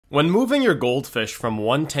When moving your goldfish from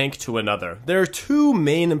one tank to another, there are two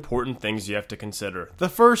main important things you have to consider. The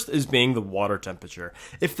first is being the water temperature.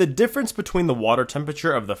 If the difference between the water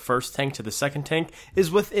temperature of the first tank to the second tank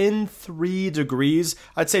is within 3 degrees,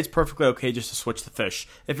 I'd say it's perfectly okay just to switch the fish.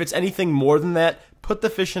 If it's anything more than that, put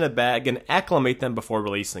the fish in a bag and acclimate them before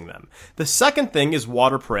releasing them. The second thing is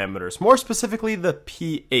water parameters, more specifically the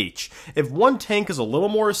pH. If one tank is a little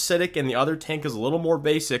more acidic and the other tank is a little more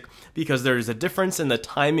basic because there is a difference in the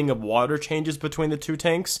timing of water changes between the two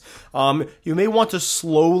tanks, you may want to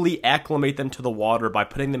slowly acclimate them to the water by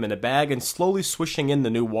putting them in a bag and slowly swishing in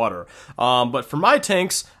the new water. But for my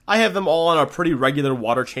tanks, I have them all on a pretty regular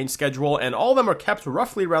water change schedule, and all of them are kept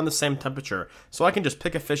roughly around the same temperature, so I can just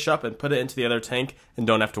pick a fish up and put it into the other tank and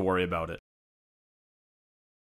don't have to worry about it.